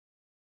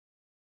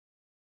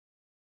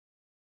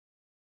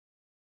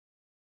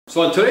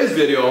So in today's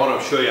video, I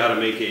want to show you how to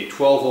make a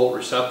 12-volt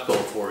receptacle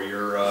for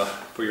your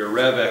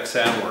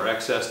rev-xm or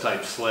XS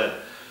type sled.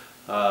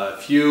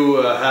 If you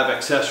have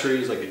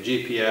accessories like a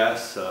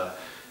GPS,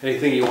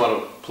 anything you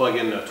want to plug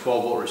in a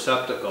 12-volt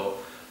receptacle,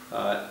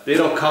 they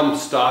don't come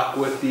stock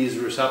with these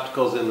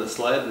receptacles in the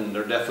sled, and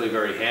they're definitely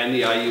very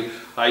handy.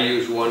 I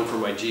use one for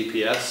my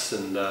GPS,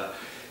 and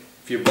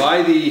if you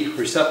buy the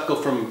receptacle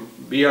from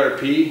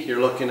BRP,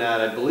 you're looking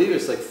at, I believe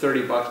it's like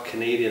 30 bucks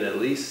Canadian at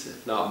least,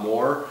 if not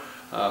more.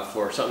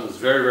 For something that's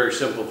very, very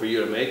simple for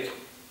you to make.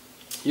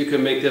 You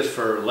can make this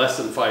for less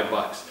than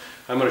 $5.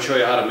 I'm going to show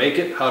you how to make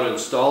it, how to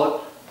install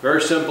it.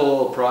 Very simple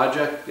little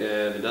project,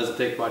 and it doesn't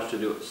take much to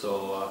do it.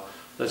 So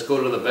let's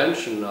go to the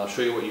bench and I'll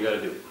show you what you got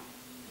to do.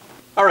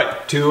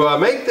 Alright, to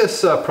make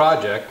this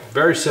project,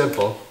 very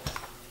simple,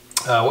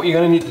 what you're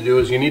going to need to do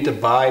is you need to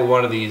buy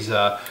one of these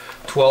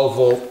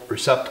 12-volt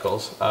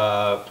receptacles,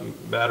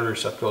 battery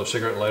receptacle,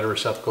 cigarette lighter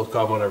receptacle,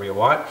 call them whatever you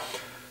want.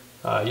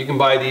 You can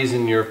buy these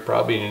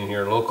probably in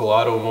your local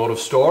automotive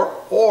store,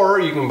 or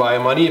you can buy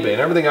them on eBay. And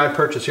everything I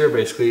purchase here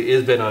basically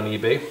has been on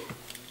eBay.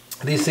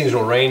 These things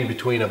will range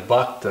between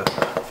 $1 to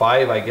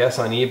 $5, I guess,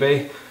 on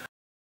eBay.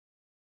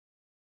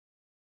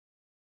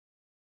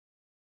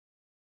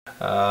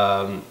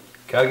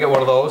 Gotta get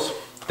one of those.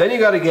 Then you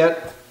gotta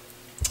get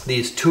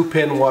these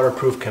 2-pin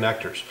waterproof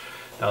connectors.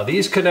 Now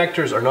these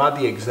connectors are not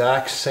the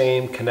exact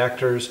same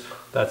connectors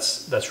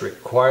that's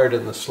required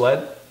in the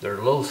sled. They're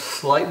a little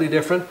slightly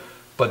different,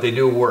 but they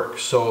do work.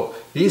 So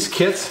these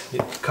kits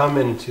come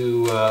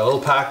into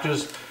little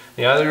packages.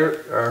 They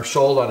either are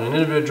sold on an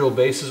individual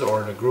basis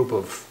or in a group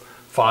of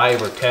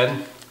 5 or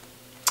 10.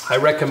 I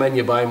recommend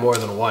you buy more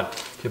than one.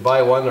 If you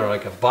buy one, they're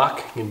like $1.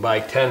 You can buy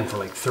 10 for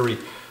like $3.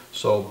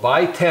 So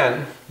buy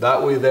 10.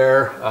 That way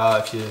there,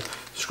 if you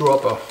screw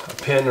up a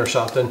pin or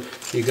something,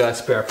 you got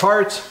spare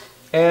parts.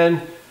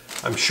 And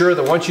I'm sure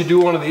that once you do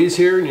one of these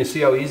here and you see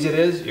how easy it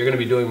is, you're going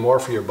to be doing more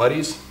for your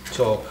buddies.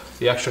 So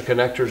the extra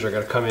connectors are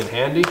going to come in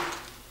handy.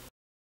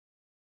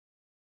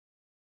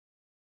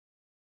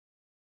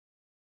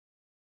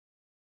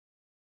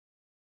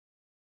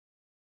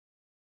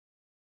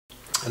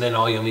 And then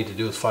all you'll need to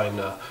do is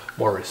find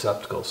more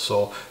receptacles.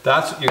 So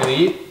that's what you're going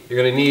to need.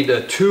 You're going to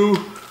need 2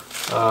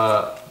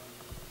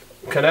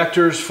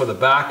 connectors for the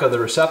back of the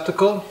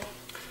receptacle.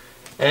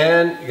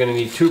 And you're going to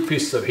need 2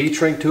 pieces of heat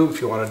shrink tube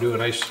if you want to do a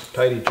nice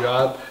tidy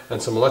job,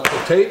 and some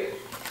electrical tape,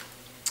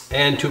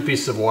 and 2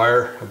 pieces of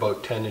wire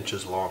about 10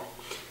 inches long.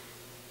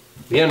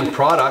 The end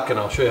product, and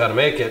I'll show you how to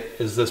make it,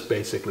 is this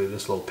basically,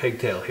 this little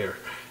pigtail here.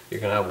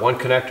 You're going to have one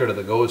connector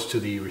that goes to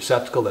the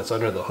receptacle that's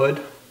under the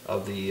hood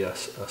of the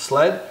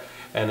sled,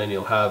 and then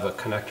you'll have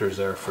connectors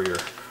there for your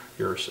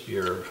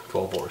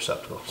 12-volt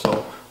receptacle.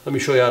 So let me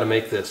show you how to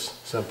make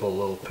this simple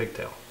little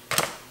pigtail.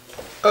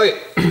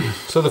 Okay,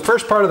 so the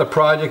first part of the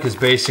project is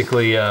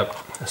basically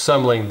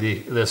assembling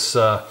this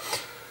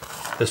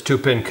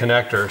 2-pin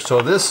connector. So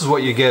this is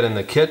what you get in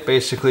the kit.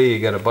 Basically, you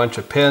get a bunch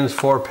of pins,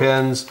 4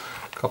 pins,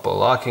 a couple of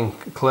locking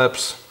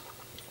clips,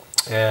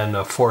 and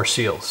 4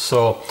 seals.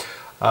 So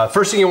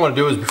first thing you want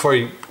to do is before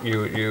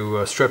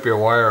you strip your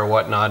wire or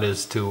whatnot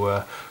is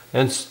to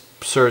insert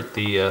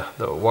the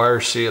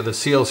wire seal, the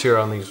seals here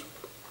on these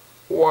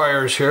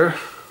wires here.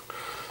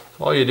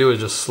 All you do is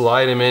just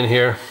slide them in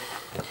here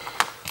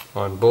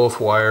on both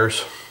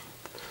wires.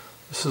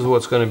 This is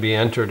what's going to be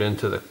entered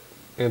into the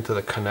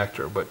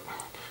connector, but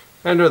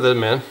enter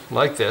them in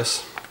like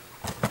this.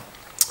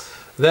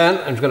 Then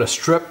I'm going to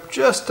strip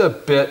just a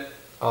bit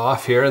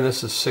off here, and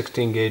this is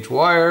 16 gauge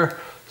wire,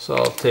 so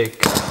I'll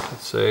take,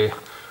 let's say, a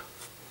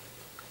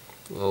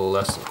little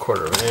less than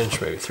 1/4 of an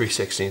inch, maybe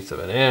 3/16 of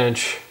an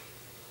inch,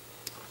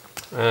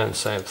 and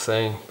same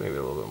thing, maybe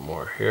a little bit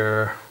more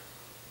here.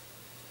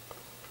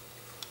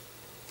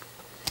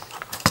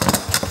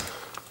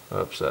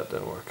 Oops, that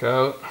didn't work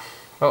out.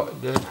 Oh, it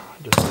did. I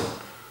just did.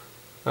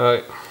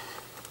 Alright.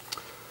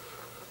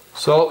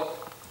 So,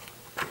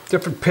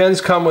 different pins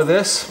come with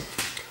this.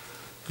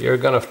 You're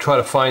going to try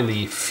to find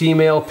the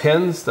female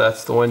pins.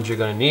 That's the ones you're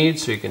going to need.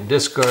 So you can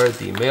discard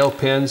the male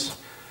pins.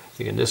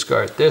 You can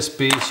discard this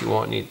piece. You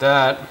won't need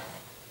that.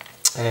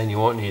 And you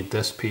won't need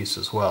this piece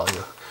as well.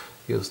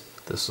 This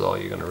is all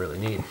you're going to really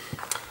need.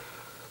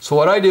 So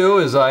what I do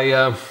is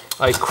I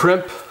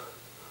crimp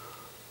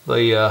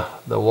the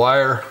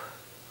wire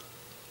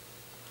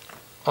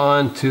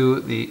onto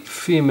the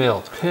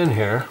female pin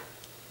here,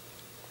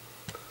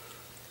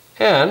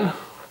 and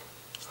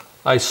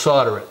I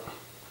solder it.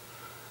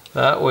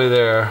 That way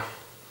there,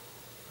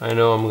 I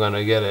know I'm going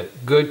to get a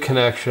good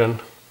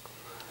connection,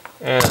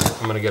 and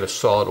I'm going to get a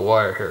solid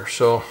wire here.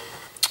 So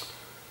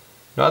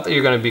not that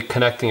you're going to be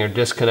connecting or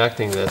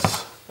disconnecting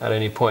this at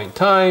any point in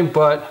time,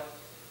 but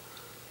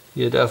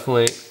you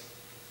definitely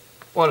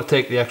want to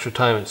take the extra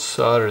time and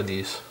solder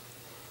these,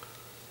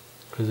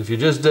 because if you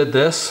just did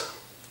this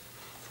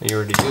and you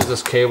were to use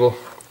this cable,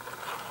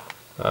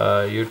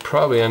 you'd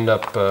probably end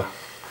up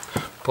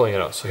pulling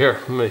it out. So here,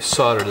 let me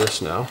solder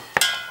this now.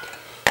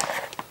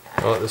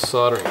 Oh, this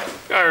soldering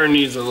iron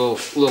needs a little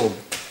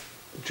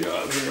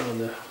job here on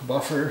the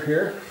buffer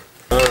here.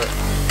 All right.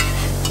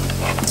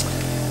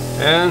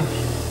 And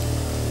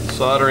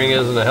soldering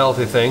isn't a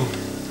healthy thing,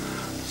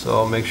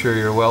 so make sure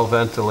you're well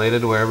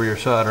ventilated wherever you're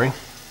soldering.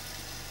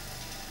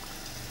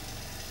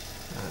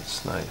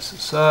 That's nice and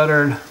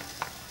soldered.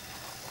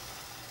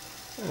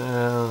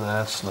 And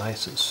that's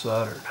nice and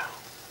soldered.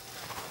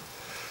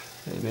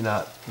 Maybe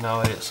not.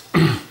 Now it is.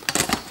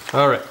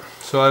 Alright,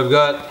 so I've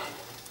got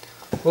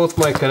both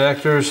my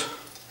connectors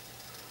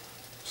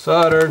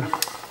soldered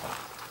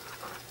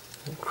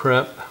and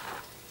crimped.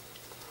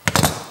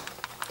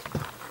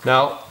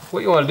 Now,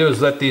 what you want to do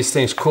is let these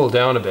things cool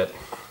down a bit,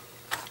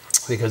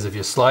 because if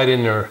you slide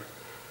in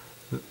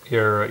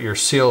your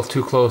seal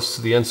too close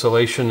to the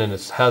insulation and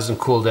it hasn't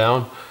cooled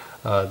down,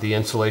 the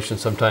insulation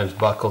sometimes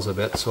buckles a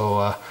bit.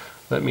 So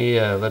let me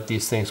let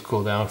these things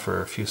cool down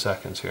for a few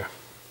seconds here.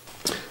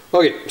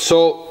 Okay,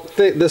 so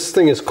this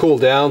thing is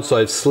cooled down, so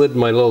I've slid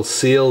my little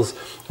seals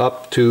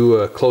up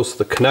to close to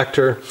the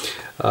connector.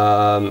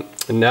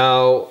 And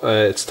now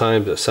it's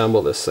time to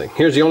assemble this thing.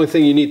 Here's the only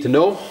thing you need to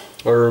know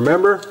or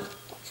remember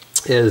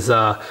is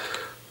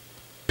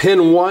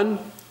pin 1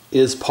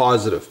 is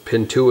positive,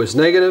 pin 2 is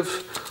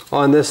negative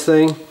on this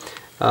thing.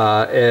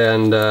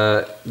 And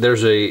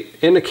there's a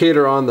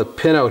indicator on the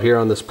pin out here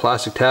on this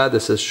plastic tab.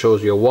 This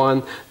shows you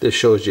 1, this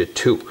shows you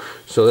 2.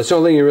 So that's the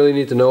only thing you really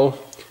need to know.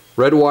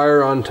 Red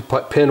wire on to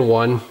pin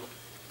 1.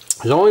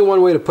 There's only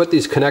one way to put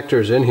these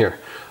connectors in here.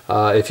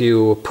 If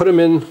you put them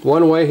in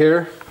one way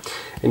here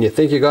and you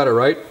think you got it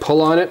right, pull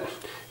on it.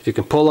 If you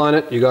can pull on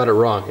it, you got it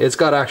wrong. It's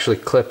got to actually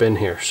clip in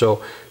here.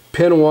 So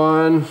pin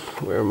 1,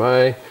 where am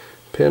I?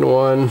 Pin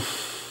 1.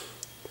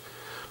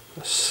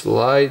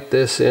 Slide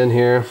this in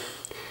here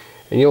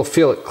and you'll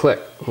feel it click.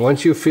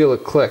 Once you feel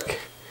it click,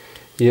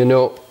 you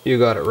know you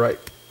got it right.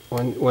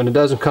 When it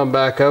doesn't come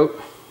back out,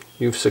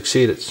 you've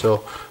succeeded.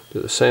 So do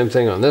the same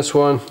thing on this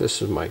one.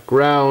 This is my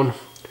ground.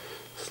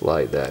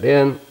 Slide that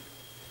in.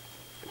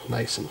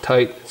 Nice and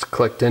tight. It's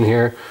clicked in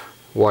here.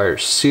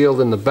 Wires sealed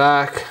in the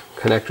back.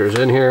 Connectors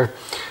in here.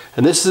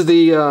 And this is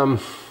the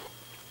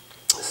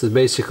this is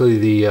basically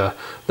the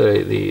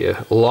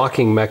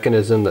locking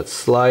mechanism that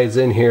slides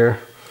in here,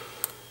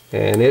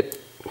 and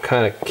it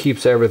kind of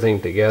keeps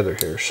everything together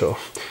here. So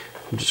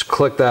just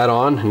click that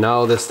on.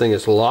 Now this thing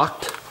is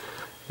locked,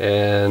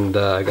 and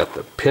I got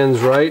the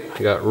pins right.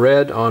 I got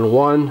red on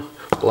 1,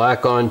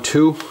 black on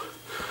 2,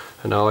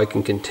 and now I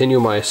can continue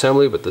my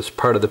assembly, but this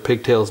part of the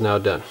pigtail is now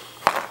done.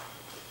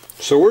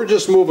 So we're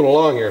just moving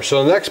along here.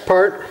 So the next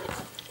part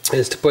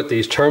is to put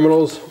these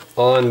terminals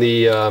on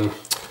the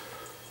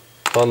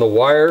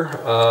wire.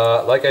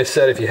 Like I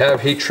said, if you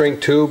have heat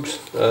shrink tubes,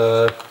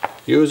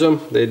 use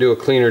them. They do a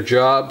cleaner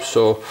job.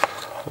 So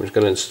I'm just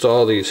going to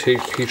install these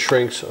heat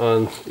shrinks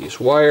on these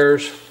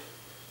wires.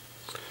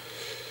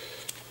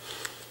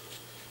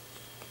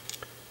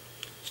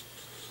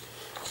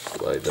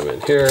 Slide them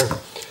in here.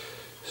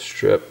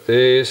 Strip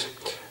these.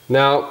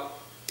 Now,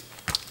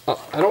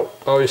 I don't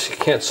obviously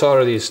can't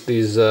solder these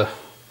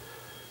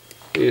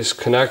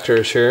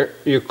connectors here.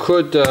 You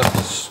could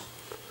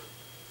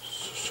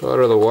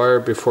solder the wire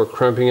before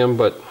crimping them,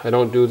 but I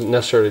don't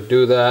necessarily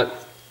do that.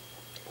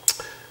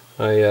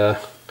 I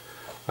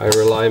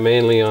rely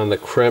mainly on the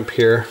crimp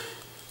here.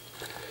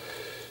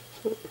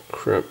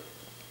 Crimp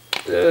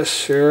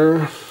this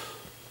here.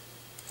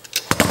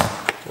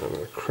 I'm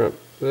going to crimp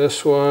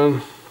this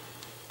one.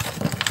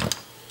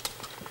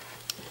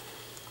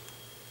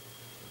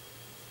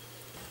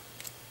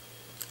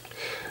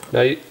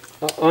 Now,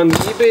 on the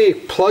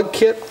eBay plug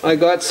kit, I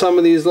got some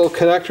of these little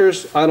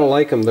connectors. I don't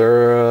like them.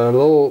 They're a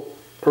little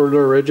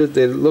rigid.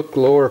 They look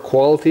lower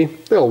quality.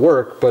 They'll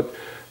work, but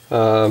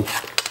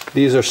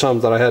these are some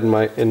that I had in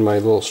my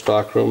little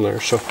stock room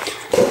there. So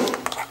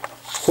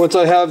once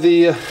I have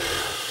the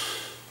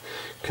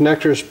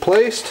connectors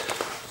placed,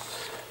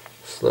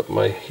 slip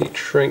my heat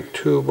shrink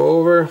tube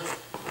over,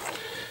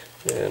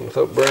 and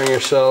without burning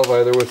yourself,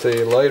 either with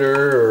a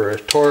lighter or a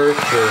torch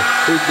or a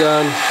heat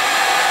gun.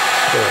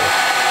 There.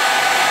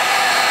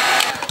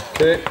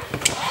 Okay,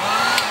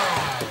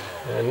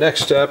 and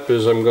next step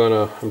is I'm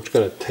just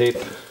gonna tape.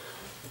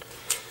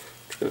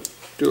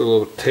 Do a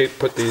little tape,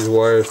 put these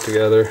wires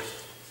together,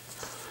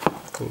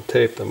 and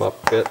tape them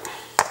up a bit.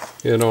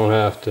 You don't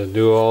have to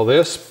do all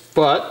this,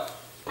 but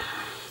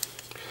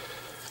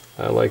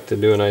I like to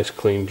do a nice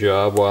clean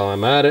job while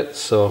I'm at it.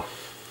 So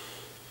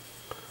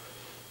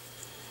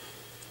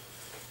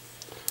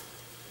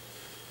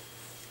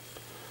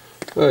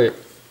alright,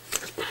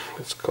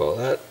 let's call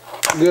that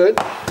good.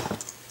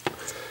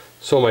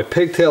 So my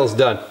pigtail's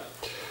done.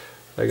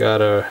 I got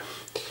the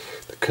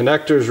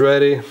connectors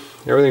ready,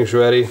 everything's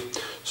ready.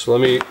 So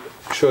let me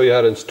show you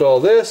how to install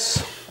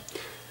this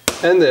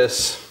and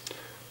this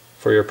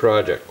for your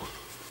project.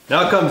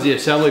 Now comes the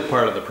assembly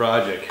part of the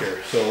project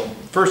here. So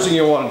first thing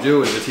you want to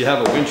do is, if you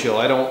have a windshield,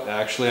 I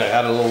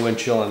had a little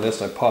windshield on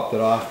this, I popped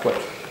it off, but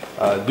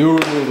do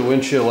remove the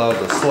windshield out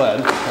of the sled.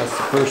 That's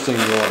the first thing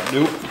you want to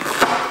do.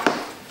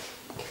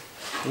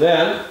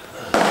 Then,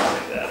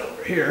 like that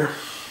over here.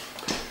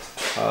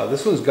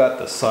 This one's got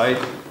the side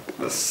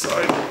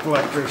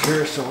collectors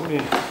here, so let me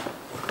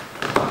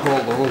pull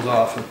those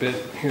off a bit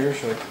here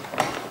so I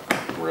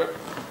can rip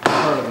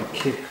part of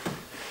the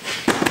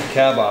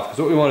cab off, because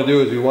what we want to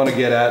do is we want to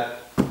get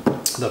at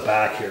the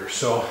back here.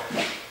 So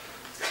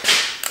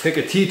take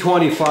a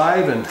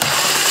T25 and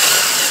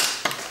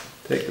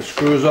take the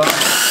screws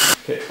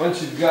off. Okay,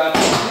 once you've got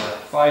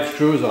 5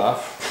 screws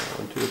off,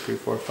 1, 2, 3,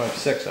 4, 5,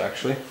 6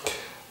 actually,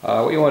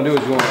 what you want to do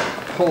is you want to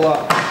pull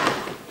up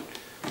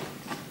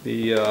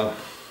the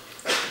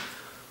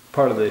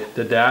part of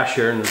the dash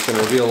here, and it's going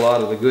to reveal a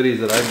lot of the goodies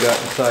that I've got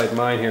inside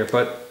mine here.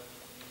 But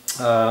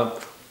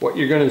what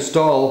you're going to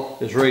install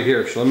is right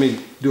here. So let me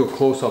do a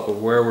close-up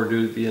of where we're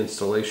doing the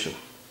installation.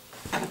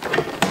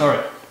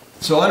 Alright,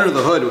 so under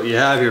the hood what you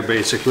have here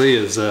basically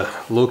is a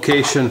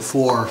location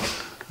for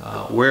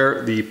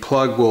where the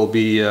plug will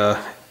be, not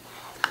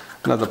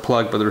the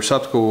plug, but the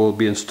receptacle will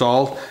be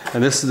installed.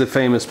 And this is the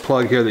famous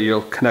plug here that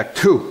you'll connect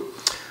to.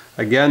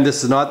 Again,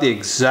 this is not the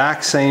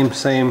exact same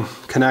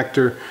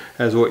connector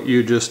as what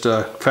you just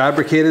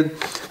fabricated,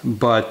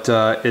 but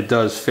it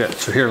does fit.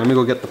 So here, let me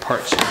go get the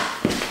parts.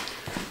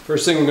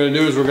 First thing we're going to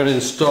do is we're going to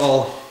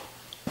install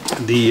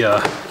the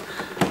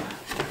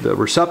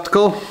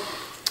receptacle.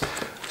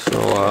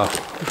 So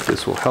if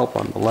this will help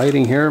on the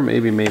lighting here,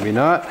 maybe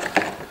not.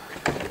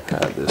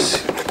 Add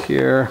this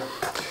here.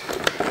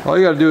 All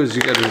you got to do is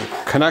you got a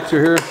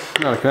connector here,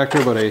 not a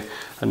connector, but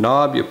a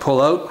knob you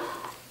pull out,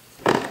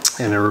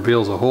 and it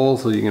reveals a hole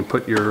so you can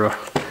put your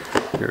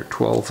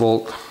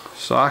 12-volt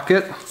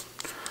socket.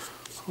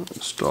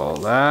 Install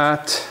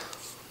that.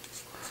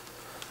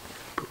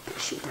 Put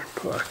this in my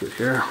pocket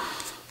here.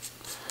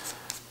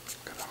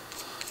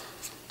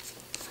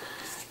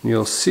 And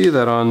you'll see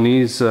that on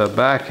these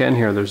back end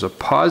here, there's a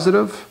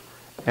positive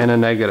and a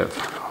negative.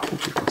 I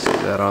hope you can see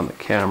that on the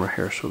camera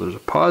here. So there's a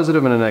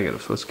positive and a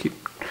negative. So let's keep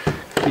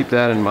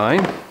that in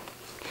mind.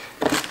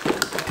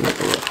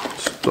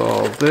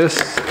 Install this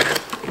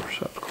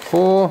receptacle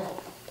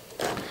hole,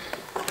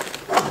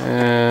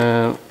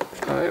 and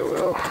I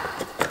will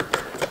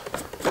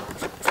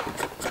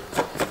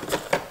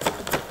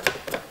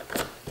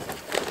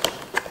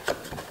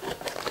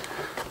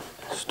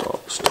install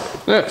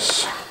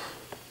this.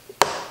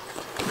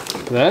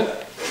 Then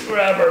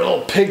grab our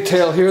little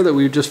pigtail here that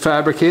we've just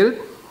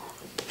fabricated,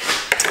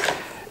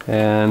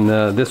 and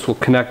this will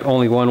connect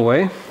only one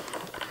way.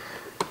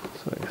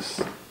 So I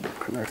just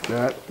connect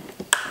that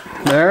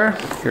there.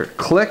 Here,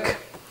 click.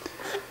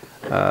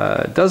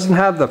 It doesn't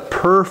have the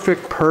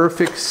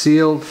perfect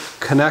sealed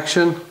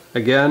connection.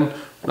 Again,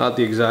 not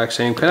the exact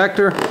same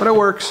connector, but it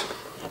works.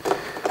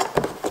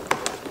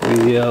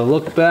 We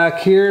look back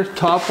here.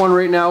 Top one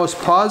right now is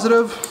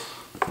positive,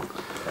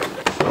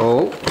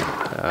 so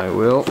I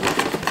will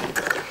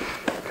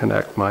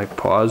connect my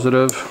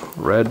positive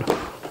red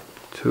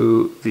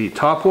to the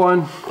top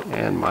one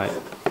and my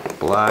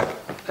black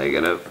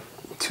negative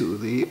to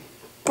the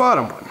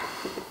bottom one.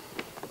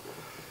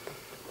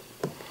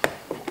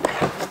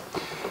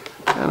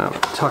 And I'll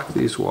tuck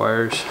these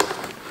wires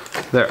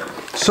there.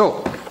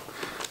 So,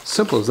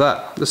 simple as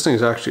that. This thing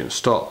is actually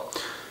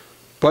installed.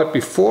 But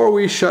before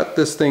we shut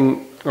this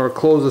thing or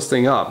close this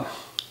thing up,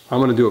 I'm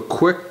going to do a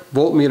quick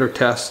voltmeter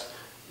test,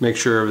 make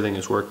sure everything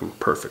is working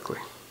perfectly.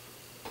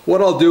 What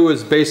I'll do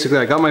is basically,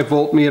 I got my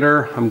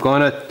voltmeter. I'm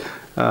going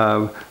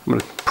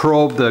to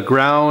probe the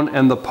ground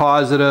and the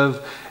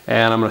positive,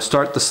 and I'm going to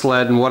start the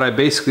sled. And what I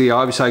basically,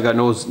 obviously I got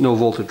no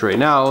voltage right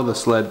now. The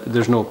sled,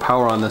 there's no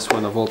power on this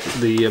when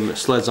the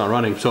sled's not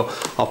running. So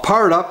I'll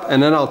power it up,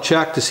 and then I'll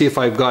check to see if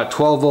I've got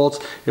 12 volts.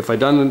 If I've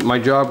done my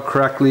job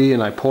correctly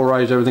and I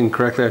polarize everything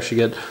correctly, I should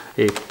get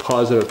a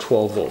positive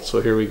 12 volts.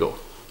 So here we go.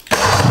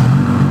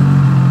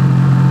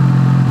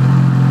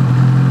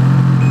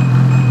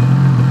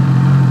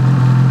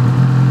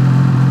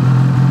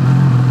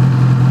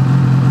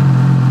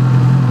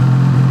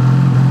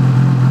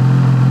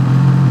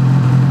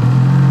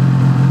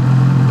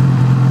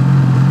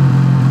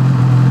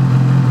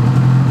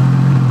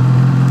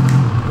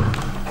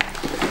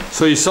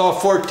 So you saw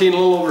 14, a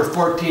little over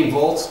 14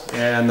 volts,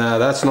 and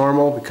that's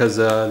normal because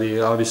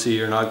obviously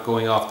you're not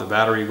going off the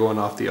battery, you're going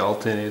off the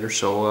alternator,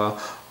 so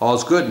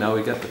all's good. Now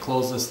we got to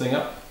close this thing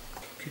up.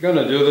 If you're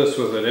going to do this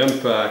with an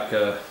impact,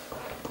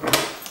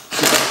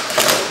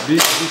 be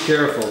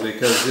careful,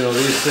 because you know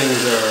these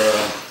things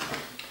are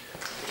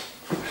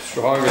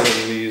stronger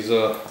than these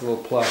little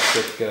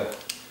plastic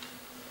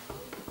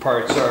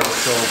parts are.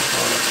 So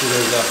obviously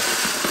there's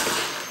a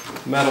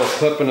metal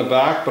clip in the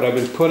back, but I've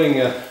been putting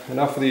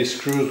enough of these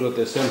screws with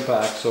this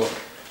impact so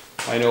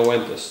I know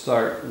when to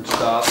start and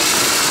stop.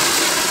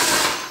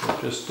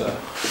 Just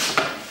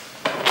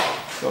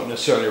don't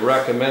necessarily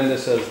recommend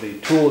this as the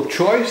tool of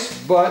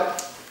choice,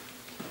 but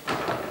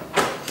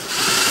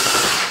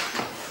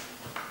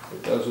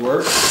it does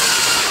work.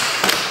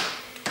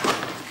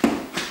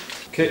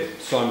 Okay,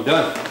 so I'm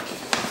done.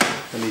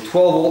 And the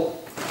 12-volt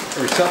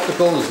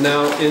receptacle is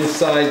now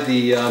inside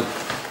the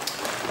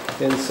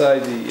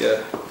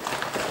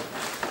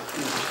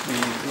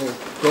little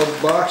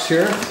glove box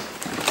here,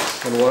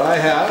 and what I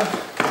have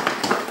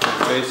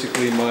is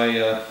basically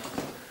my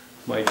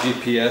my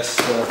GPS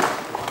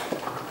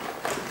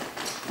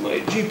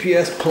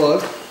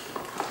plug,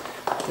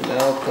 and now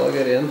I'll plug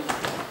it in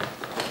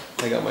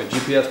I got my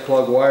GPS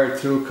plug wired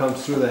through,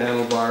 comes through the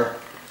handlebar,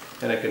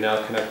 and I can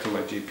now connect to my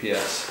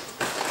GPS.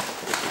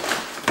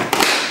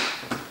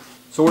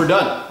 So we're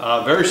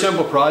done. Very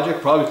simple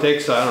project, probably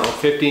takes, I don't know,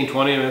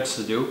 15-20 minutes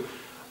to do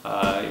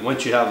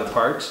once you have the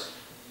parts.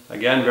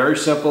 Again, very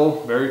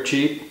simple, very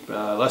cheap,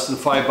 less than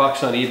 $5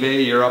 on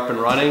eBay, you're up and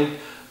running.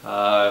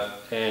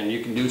 And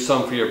you can do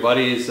some for your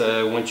buddies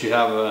once you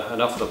have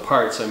enough of the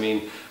parts. I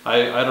mean,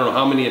 I don't know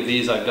how many of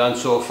these I've done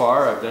so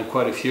far. I've done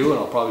quite a few, and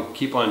I'll probably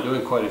keep on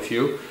doing quite a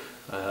few.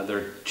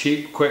 They're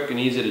cheap, quick, and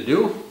easy to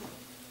do,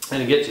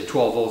 and it gets you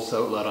 12 volts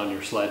outlet on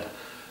your sled.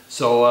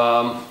 So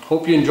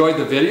hope you enjoyed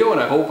the video, and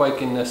I hope I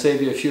can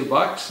save you a few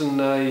bucks, and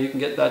you can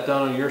get that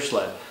done on your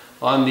sled.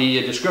 On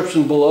the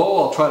description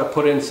below, I'll try to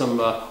put in some,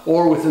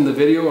 or within the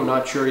video, I'm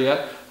not sure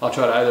yet, I'll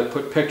try to either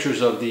put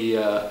pictures of the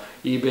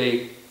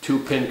eBay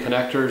 2-pin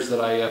connectors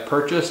that I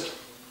purchased,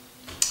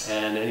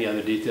 and any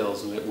other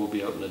details, and it will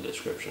be out in the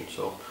description.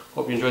 So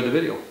hope you enjoyed the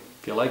video.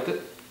 If you liked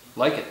it,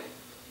 like it.